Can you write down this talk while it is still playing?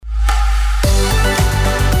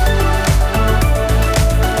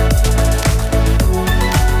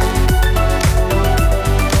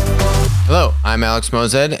I'm Alex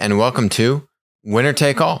Mozed, and welcome to Winner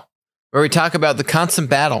Take All, where we talk about the constant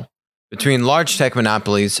battle between large tech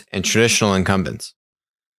monopolies and traditional incumbents.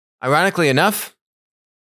 Ironically enough,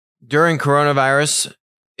 during coronavirus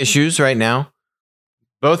issues right now,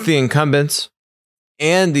 both the incumbents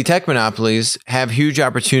and the tech monopolies have huge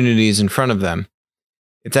opportunities in front of them.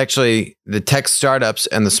 It's actually the tech startups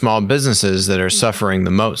and the small businesses that are suffering the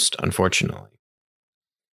most, unfortunately.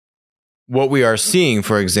 What we are seeing,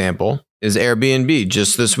 for example, is Airbnb.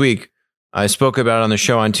 Just this week, I spoke about on the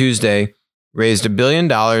show on Tuesday, raised $1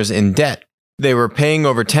 billion in debt. They were paying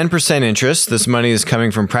over 10% interest. This money is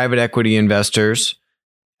coming from private equity investors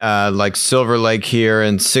like Silver Lake here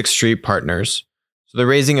and Sixth Street Partners. So they're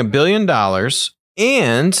raising $1 billion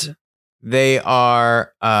and they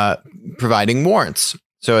are providing warrants.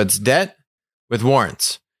 So it's debt with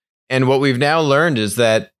warrants. And what we've now learned is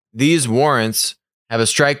that these warrants have a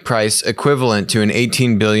strike price equivalent to an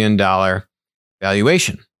 $18 billion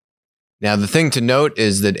valuation. Now, the thing to note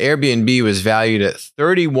is that Airbnb was valued at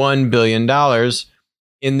 $31 billion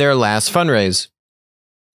in their last fundraise.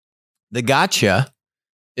 The gotcha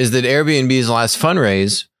is that Airbnb's last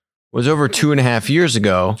fundraise was over 2.5 years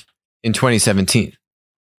ago in 2017.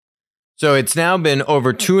 So it's now been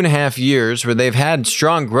over 2.5 years where they've had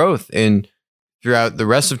strong growth throughout the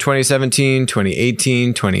rest of 2017,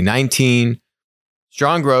 2018, 2019.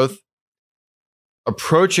 Strong growth,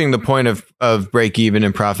 approaching the point of break even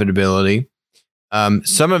and profitability.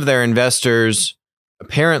 Some of their investors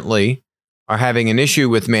apparently are having an issue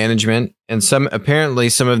with management, and some of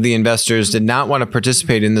the investors did not want to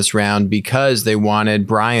participate in this round because they wanted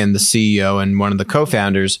Brian, the CEO and one of the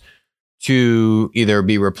co-founders, to either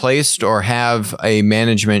be replaced or have a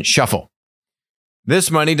management shuffle. This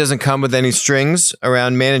money doesn't come with any strings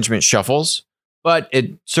around management shuffles, but it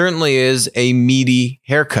certainly is a meaty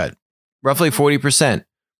haircut, roughly 40%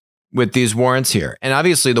 with these warrants here. And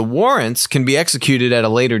obviously the warrants can be executed at a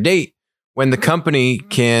later date when the company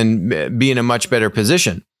can be in a much better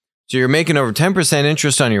position. So you're making over 10%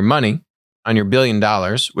 interest on your money, on your $1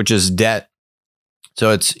 billion, which is debt. So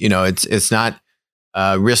it's not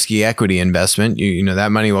a risky equity investment. You know,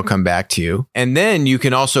 that money will come back to you. And then you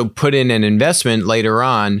can also put in an investment later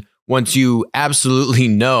on once you absolutely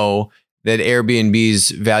know that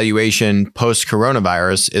Airbnb's valuation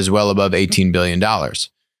post-coronavirus is well above $18 billion.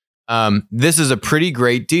 This is a pretty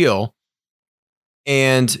great deal.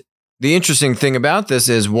 And the interesting thing about this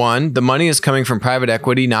is, one, the money is coming from private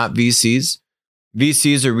equity, not VCs.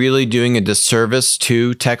 VCs are really doing a disservice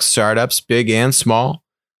to tech startups, big and small.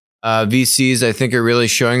 VCs, I think, are really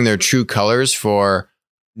showing their true colors for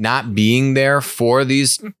not being there for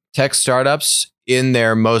these tech startups in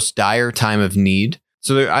their most dire time of need.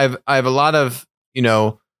 So I have a lot of,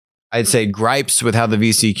 I'd say gripes with how the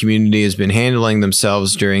VC community has been handling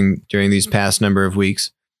themselves during these past number of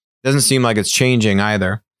weeks. Doesn't seem like it's changing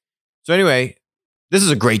either. So anyway, this is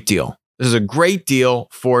a great deal. This is a great deal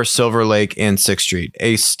for Silver Lake and Sixth Street,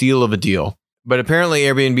 a steal of a deal. But apparently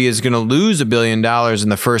Airbnb is going to lose $1 billion in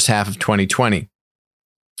the first half of 2020.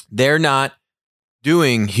 They're not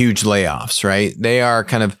doing huge layoffs, right? They are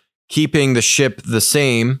kind of keeping the ship the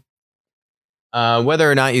same. Whether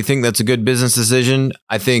or not you think that's a good business decision,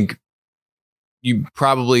 I think you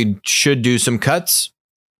probably should do some cuts.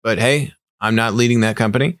 But hey, I'm not leading that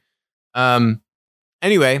company.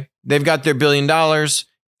 Anyway, they've got their $1 billion,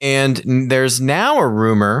 and there's now a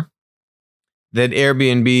rumor that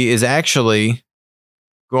Airbnb is actually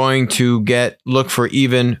going to look for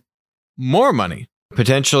even more money.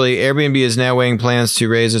 Potentially, Airbnb is now weighing plans to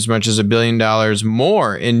raise as much as $1 billion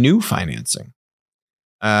more in new financing.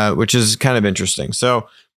 Which is kind of interesting. So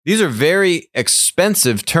these are very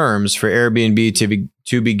expensive terms for Airbnb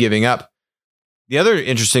to be giving up. The other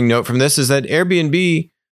interesting note from this is that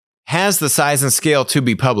Airbnb has the size and scale to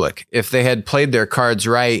be public. If they had played their cards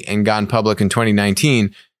right and gone public in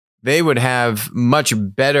 2019, they would have much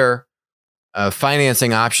better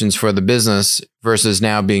financing options for the business versus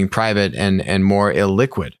now being private and more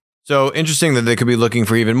illiquid. So interesting that they could be looking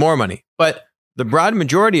for even more money. But the broad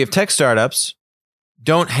majority of tech startups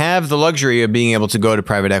don't have the luxury of being able to go to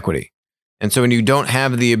private equity. And so when you don't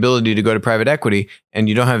have the ability to go to private equity and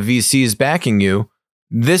you don't have VCs backing you,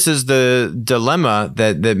 this is the dilemma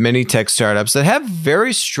that many tech startups that have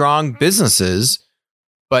very strong businesses,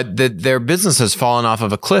 but that their business has fallen off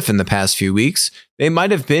of a cliff in the past few weeks. They might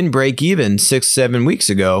have been break even 6-7 weeks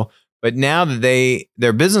ago, but now that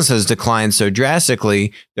their business has declined so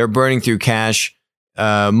drastically, they're burning through cash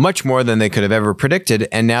much more than they could have ever predicted.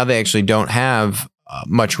 And now they actually don't have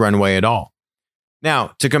much runway at all.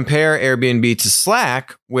 Now, to compare Airbnb to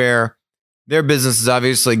Slack, where their business is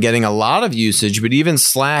obviously getting a lot of usage, but even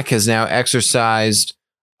Slack has now exercised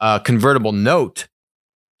a convertible note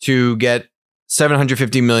to get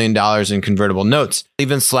 $750 million in convertible notes.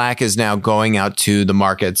 Even Slack is now going out to the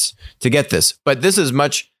markets to get this. But this is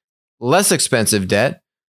much less expensive debt.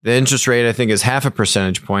 The interest rate, I think, is 0.5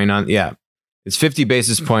 percentage point on, it's 50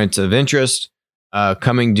 basis points of interest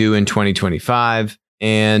coming due in 2025.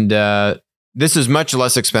 And this is much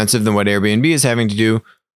less expensive than what Airbnb is having to do,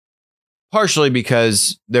 partially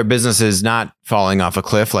because their business is not falling off a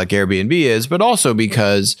cliff like Airbnb is, but also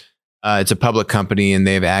because it's a public company and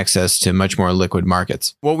they have access to much more liquid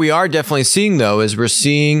markets. What we are definitely seeing, though, is we're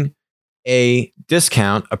seeing a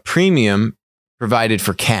discount, a premium provided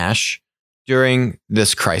for cash during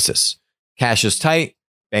this crisis. Cash is tight,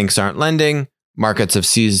 banks aren't lending, markets have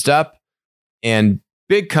seized up, and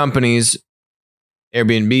big companies,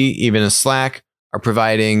 Airbnb, even as Slack, are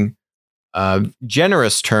providing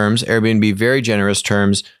generous terms, Airbnb very generous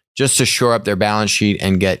terms, just to shore up their balance sheet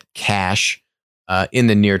and get cash in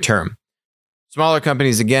the near term. Smaller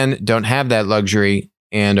companies, again, don't have that luxury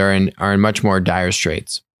and are in much more dire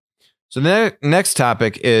straits. So the next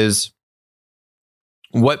topic is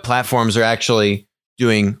what platforms are actually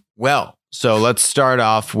doing well. So let's start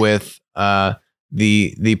off with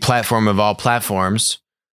the platform of all platforms,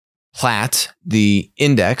 Platt, the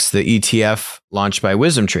index, the ETF launched by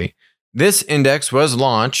WisdomTree. This index was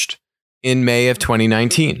launched in May of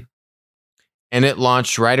 2019. And it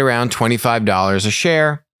launched right around $25 a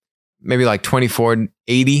share, maybe like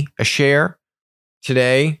 $24.80 a share.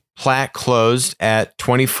 Today, Platt closed at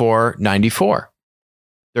 $24.94,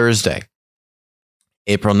 Thursday,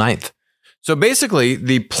 April 9th. So basically,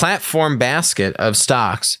 the platform basket of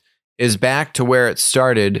stocks is back to where it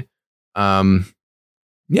started,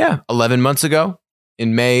 11 months ago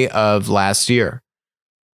in May of last year.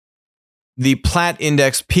 The Platt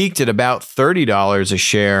index peaked at about $30 a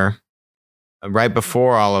share right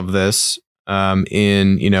before all of this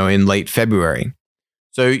in late February.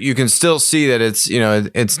 So you can still see that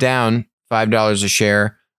it's down $5 a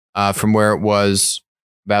share from where it was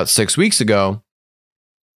about 6 weeks ago.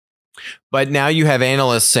 But now you have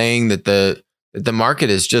analysts saying that the market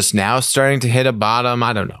is just now starting to hit a bottom.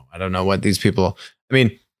 I don't know what these people. I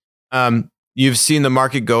mean, you've seen the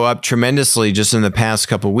market go up tremendously just in the past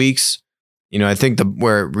couple of weeks. I think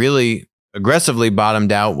where it really aggressively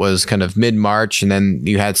bottomed out was kind of mid-March, and then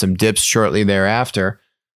you had some dips shortly thereafter.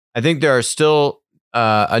 I think there are still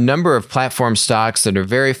a number of platform stocks that are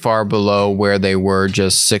very far below where they were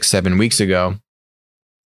just 6-7 weeks ago.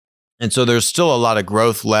 And so there's still a lot of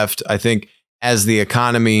growth left. I think as the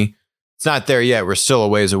economy, it's not there yet, we're still a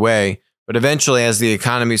ways away, but eventually as the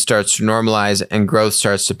economy starts to normalize and growth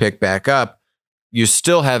starts to pick back up, you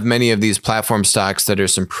still have many of these platform stocks that are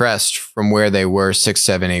suppressed from where they were 6,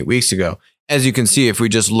 7, 8 weeks ago. As you can see, if we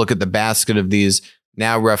just look at the basket of these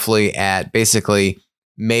now roughly at basically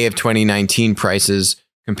May of 2019 prices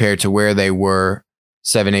compared to where they were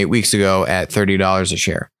 7, 8 weeks ago at $30 a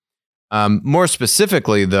share. More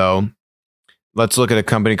specifically, though, let's look at a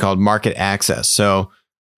company called MarketAxess. So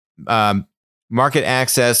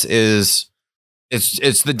MarketAxess is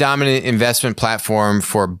it's the dominant investment platform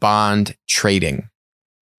for bond trading.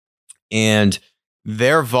 And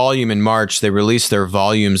their volume in March, they released their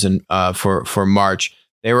volumes for March.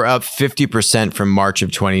 They were up 50% from March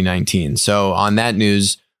of 2019. So on that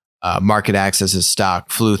news, MarketAxess's stock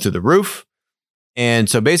flew through the roof. And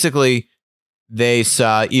so basically, they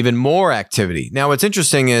saw even more activity. Now, what's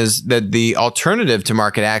interesting is that the alternative to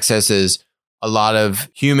MarketAxess is a lot of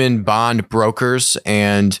human bond brokers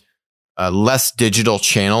and less digital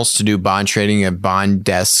channels to do bond trading at bond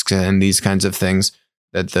desks and these kinds of things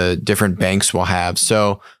that the different banks will have.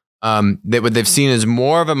 So what they've seen is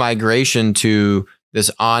more of a migration to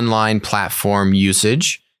this online platform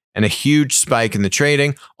usage and a huge spike in the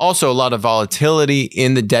trading. Also, a lot of volatility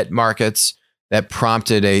in the debt markets that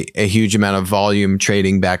prompted a huge amount of volume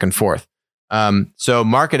trading back and forth. So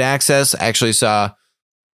MarketAxess actually saw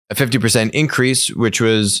a 50% increase, which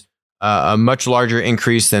was a much larger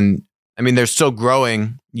increase than, they're still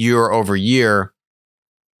growing year over year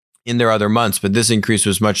in their other months, but this increase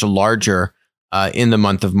was much larger in the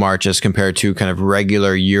month of March as compared to kind of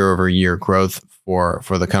regular year over year growth for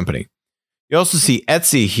the company. You also see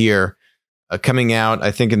Etsy here coming out,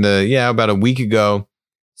 I think about a week ago,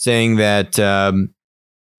 saying that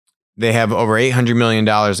they have over $800 million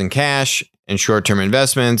in cash and short-term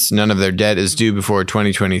investments. None of their debt is due before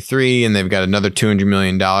 2023, and they've got another $200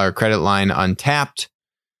 million credit line untapped.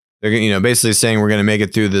 They're basically saying we're going to make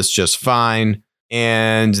it through this just fine.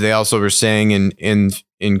 And they also were saying in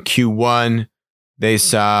Q1 they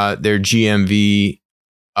saw their GMV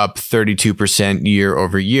up 32% year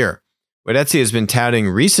over year. What Etsy has been touting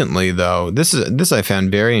recently, though, this I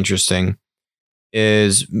found very interesting,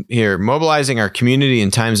 is here, mobilizing our community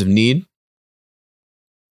in times of need.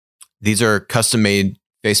 These are custom-made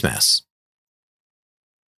face masks.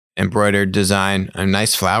 Embroidered design and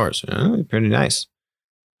nice flowers. Pretty nice.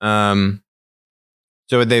 So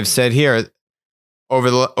what they've said here, over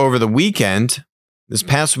the weekend, this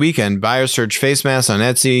past weekend, buyers searched face masks on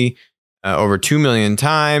Etsy over 2 million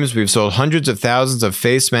times. We've sold hundreds of thousands of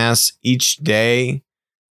face masks each day.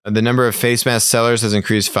 The number of face mask sellers has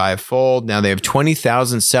increased 5-fold. Now they have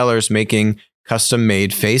 20,000 sellers making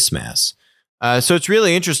custom-made face masks. So it's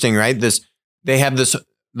really interesting, right? The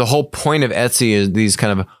whole point of Etsy is these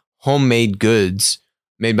kind of homemade goods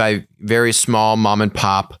made by very small mom and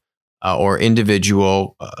pop or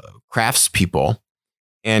individual craftspeople,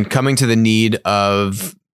 and coming to the need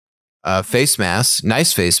of face masks,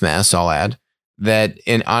 nice face masks, I'll add, that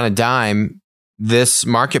on a dime, this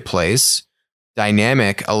marketplace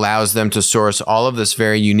dynamic allows them to source all of this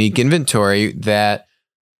very unique inventory that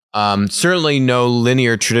certainly no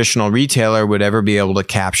linear traditional retailer would ever be able to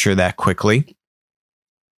capture that quickly.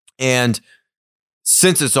 And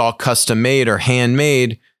since it's all custom made or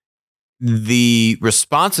handmade, the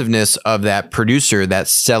responsiveness of that producer, that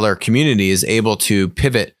seller community, is able to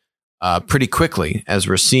pivot pretty quickly, as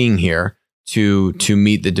we're seeing here, to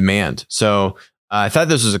meet the demand. So I thought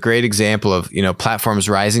this was a great example of platforms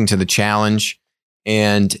rising to the challenge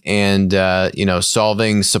and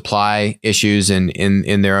solving supply issues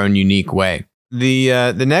in their own unique way.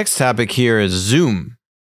 The next topic here is Zoom,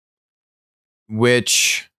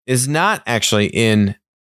 which is not actually in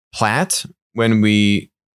Plaid. When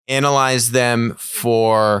we analyze them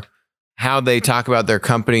for how they talk about their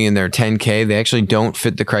company in their 10K, they actually don't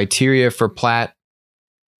fit the criteria for Plaid.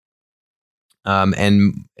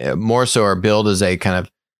 And more so are billed as a kind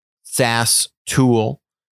of SaaS tool,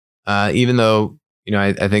 even though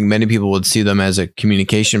I think many people would see them as a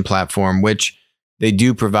communication platform, which they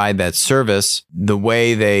do provide that service. The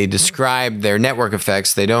way they describe their network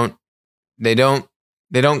effects, they don't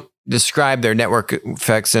describe their network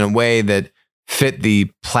effects in a way that fit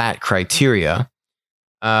the Plaid criteria.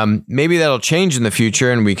 Maybe that'll change in the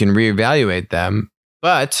future and we can reevaluate them.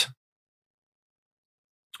 But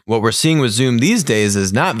what we're seeing with Zoom these days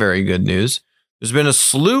is not very good news. There's been a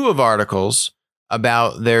slew of articles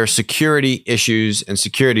about their security issues and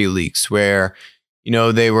security leaks where,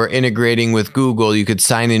 they were integrating with Google. You could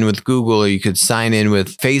sign in with Google or you could sign in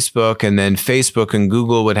with Facebook, and then Facebook and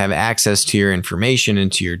Google would have access to your information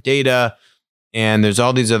and to your data. And there's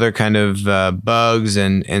all these other kind of bugs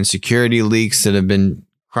and security leaks that have been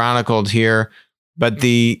chronicled here. But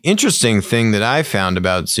the interesting thing that I found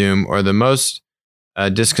about Zoom, or the most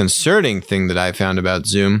disconcerting thing that I found about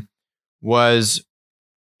Zoom, was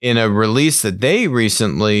in a release that they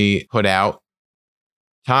recently put out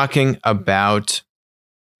talking about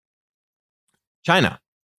China,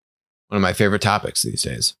 one of my favorite topics these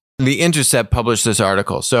days. The Intercept published this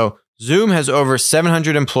article. So Zoom has over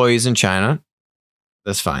 700 employees in China.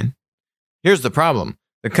 That's fine. Here's the problem.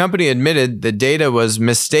 The company admitted the data was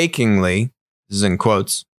mistakenly, this is in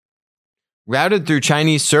quotes, routed through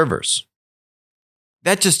Chinese servers.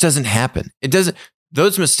 That just doesn't happen.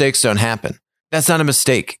 Those mistakes don't happen. That's not a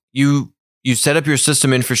mistake. You set up your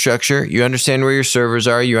system infrastructure. You understand where your servers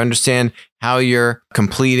are. You understand how you're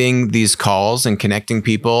completing these calls and connecting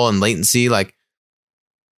people and latency. Like,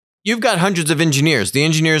 you've got hundreds of engineers. The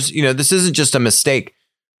engineers, this isn't just a mistake.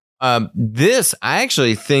 This, I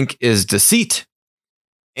actually think, is deceit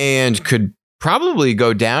and could probably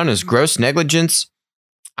go down as gross negligence.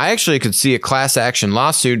 I actually could see a class action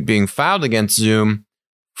lawsuit being filed against Zoom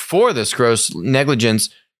for this gross negligence.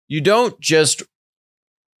 You don't just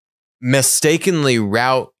mistakenly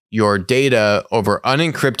route your data over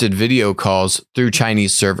unencrypted video calls through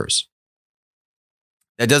Chinese servers.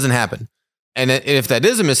 That doesn't happen. And if that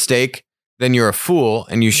is a mistake, then you're a fool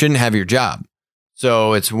and you shouldn't have your job.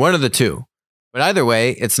 So it's one of the two. But either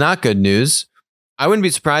way, it's not good news. I wouldn't be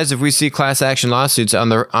surprised if we see class action lawsuits on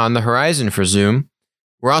the horizon for Zoom.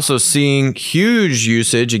 We're also seeing huge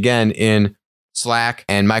usage, again, in Slack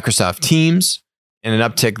and Microsoft Teams, and an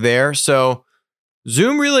uptick there. So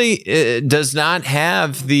Zoom really does not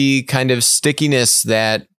have the kind of stickiness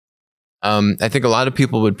that I think a lot of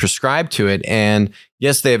people would prescribe to it. And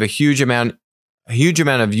yes, they have a huge amount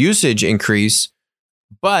of usage increase,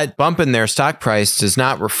 but bump in their stock price does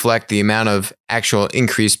not reflect the amount of actual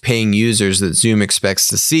increased paying users that Zoom expects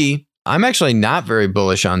to see. I'm actually not very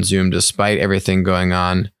bullish on Zoom, despite everything going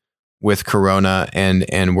on with Corona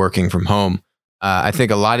and working from home. I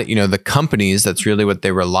think a lot of, the companies, that's really what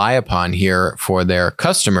they rely upon here for their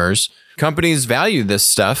customers. Companies value this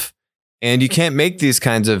stuff, and you can't make these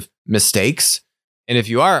kinds of mistakes. And if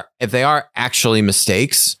they are actually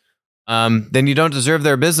mistakes, then you don't deserve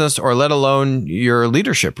their business, or let alone your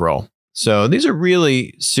leadership role. So these are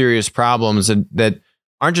really serious problems that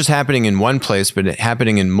aren't just happening in one place, but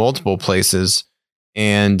happening in multiple places.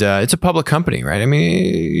 And it's a public company, right? I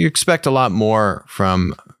mean, you expect a lot more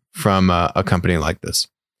from a company like this.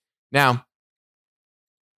 Now,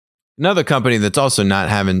 another company that's also not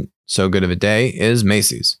having so good of a day is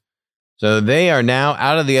Macy's. So they are now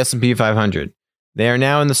out of the S&P 500. They are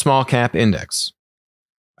now in the small cap index.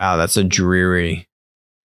 Wow, that's a dreary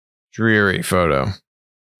photo.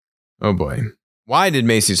 Oh boy. Why did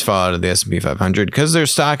Macy's fall out of the S&P 500? Because their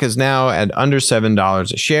stock is now at under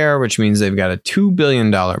 $7 a share, which means they've got a $2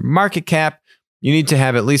 billion market cap. You need to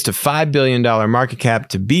have at least a $5 billion market cap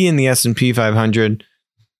to be in the S&P 500.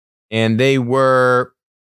 And they were,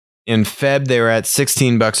 in Feb, they were at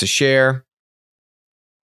 $16 a share.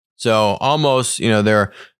 So almost,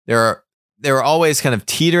 they're always kind of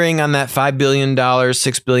teetering on that $5 billion,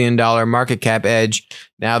 $6 billion market cap edge.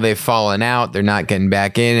 Now they've fallen out. They're not getting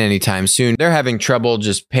back in anytime soon. They're having trouble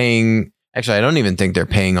just paying. Actually, I don't even think they're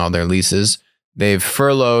paying all their leases. They've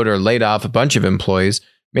furloughed or laid off a bunch of employees.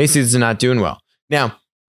 Macy's is not doing well. Now,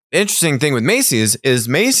 the interesting thing with Macy's is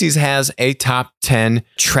Macy's has a top 10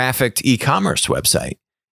 trafficked e-commerce website.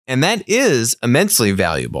 And that is immensely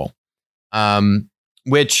valuable,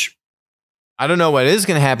 which I don't know what is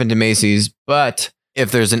going to happen to Macy's, but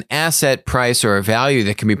if there's an asset price or a value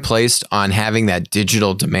that can be placed on having that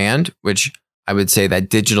digital demand, which I would say that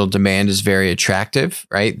digital demand is very attractive,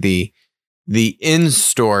 right? The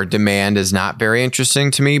in-store demand is not very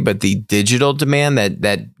interesting to me, but the digital demand,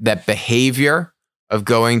 that behavior of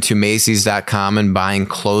going to Macy's.com and buying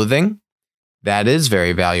clothing, that is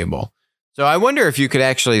very valuable. So I wonder if you could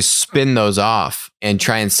actually spin those off and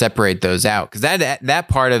try and separate those out, because that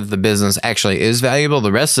part of the business actually is valuable.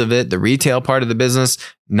 The rest of it, the retail part of the business,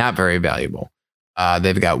 not very valuable.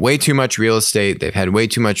 They've got way too much real estate. They've had way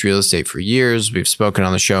too much real estate for years. We've spoken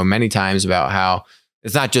on the show many times about how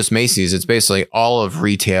it's not just Macy's. It's basically all of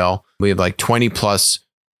retail. We have like 20 plus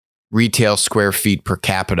retail square feet per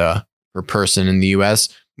capita per person in the US.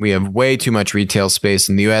 We have way too much retail space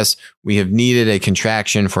in the US. We have needed a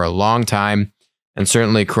contraction for a long time. And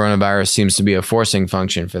certainly coronavirus seems to be a forcing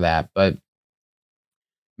function for that. But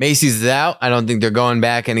Macy's is out. I don't think they're going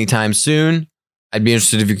back anytime soon. I'd be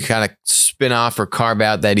interested if you could kind of spin off or carve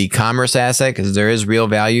out that e-commerce asset, because there is real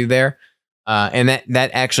value there. And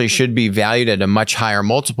that actually should be valued at a much higher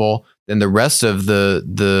multiple than the rest of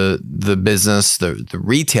the business. The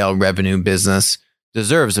retail revenue business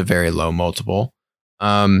deserves a very low multiple.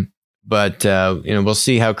 But we'll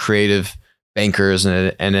see how creative bankers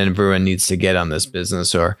and everyone needs to get on this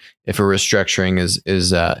business, or if a restructuring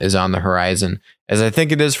is on the horizon, as I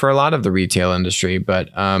think it is for a lot of the retail industry. But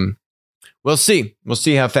we'll see. We'll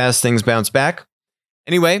see how fast things bounce back.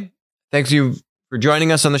 Anyway, thanks you for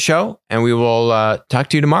joining us on the show, and we will talk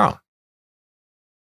to you tomorrow.